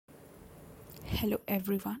Hello,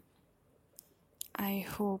 everyone. I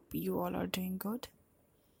hope you all are doing good.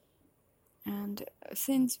 And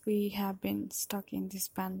since we have been stuck in this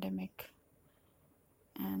pandemic,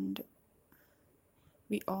 and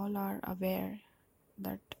we all are aware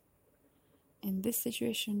that in this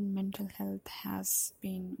situation, mental health has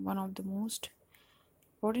been one of the most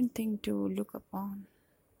important thing to look upon,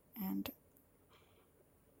 and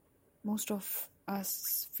most of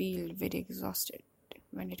us feel very exhausted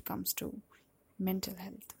when it comes to mental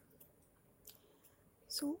health.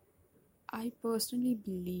 So, I personally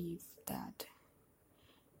believe that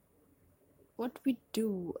what we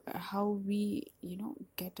do, how we,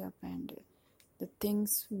 get up and the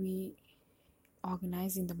things we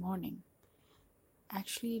organize in the morning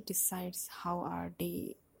actually decides how our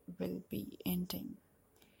day will be ending.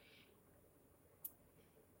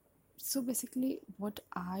 So basically, what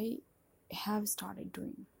I have started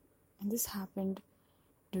doing, and this happened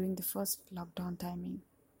during the first lockdown timing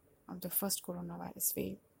of the first coronavirus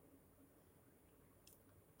wave.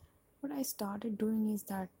 What I started doing is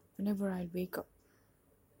that whenever I wake up,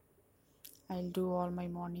 I'll do all my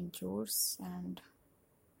morning chores and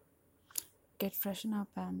get freshen up,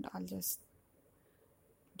 and I'll just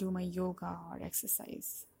do my yoga or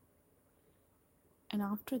exercise. And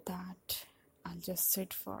after that, I'll just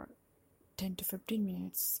sit for 10 to 15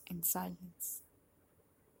 minutes in silence.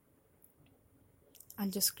 I'll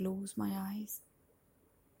just close my eyes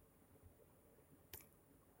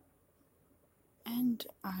and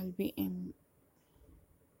I'll be in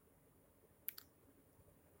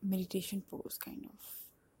meditation pose, kind of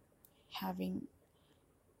having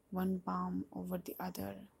one palm over the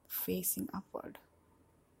other, facing upward,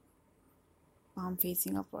 palm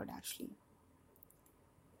facing upward actually.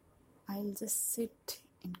 I'll just sit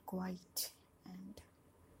in quiet and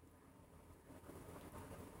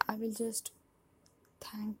I will just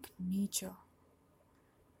thank nature.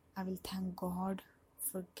 I will thank God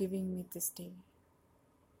for giving me this day.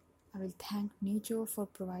 I will thank nature for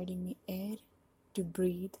providing me air to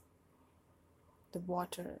breathe, the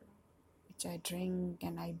water which I drink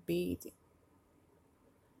and I bathe.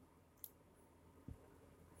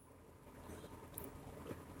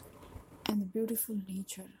 And the beautiful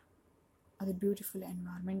nature, or the beautiful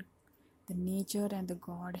environment the nature and the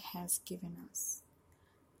God has given us.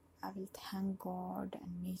 I will thank God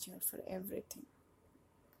and nature for everything.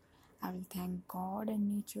 I will thank God and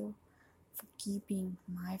nature for keeping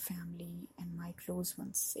my family and my close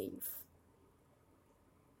ones safe.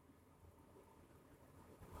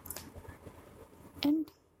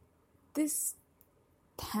 And this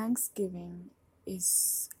Thanksgiving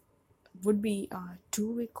would be a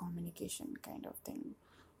two-way communication kind of thing.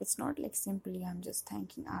 It's not like simply I'm just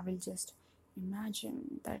thanking. I will just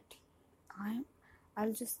imagine that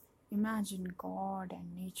I'll just imagine God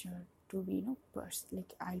and nature to be,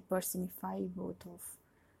 I'll personify both of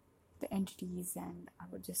the entities and I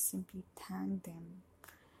would just simply thank them.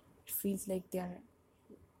 It feels like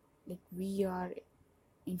we are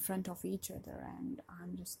in front of each other and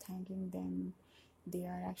I'm just thanking them. They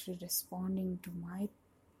are actually responding to my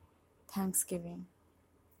Thanksgiving.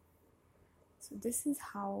 So this is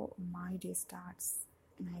how my day starts,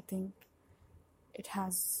 and I think it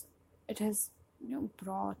has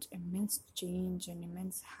brought immense change and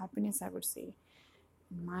immense happiness, I would say,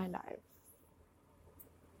 in my life.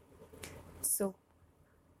 So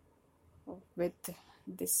with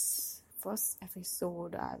this first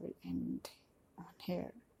episode, I will end on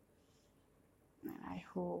here, and I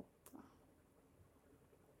hope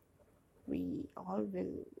we all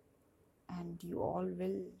will, and you all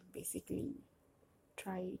will basically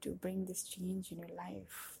try to bring this change in your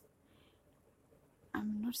life.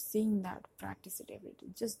 I'm not saying that practice it every day.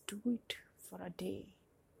 Just do it for a day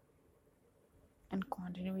and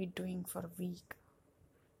continue it doing for a week.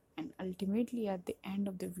 And ultimately at the end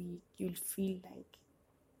of the week, you'll feel like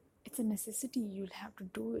it's a necessity. You'll have to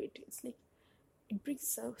do it. It's like it brings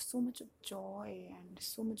so much of joy and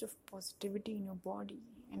so much of positivity in your body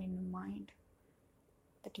and in your mind,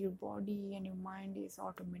 that your body and your mind is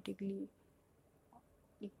automatically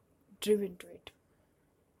driven to it.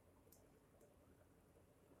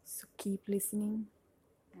 So keep listening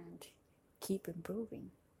and keep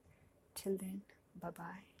improving. Till then,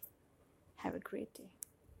 bye-bye. Have a great day.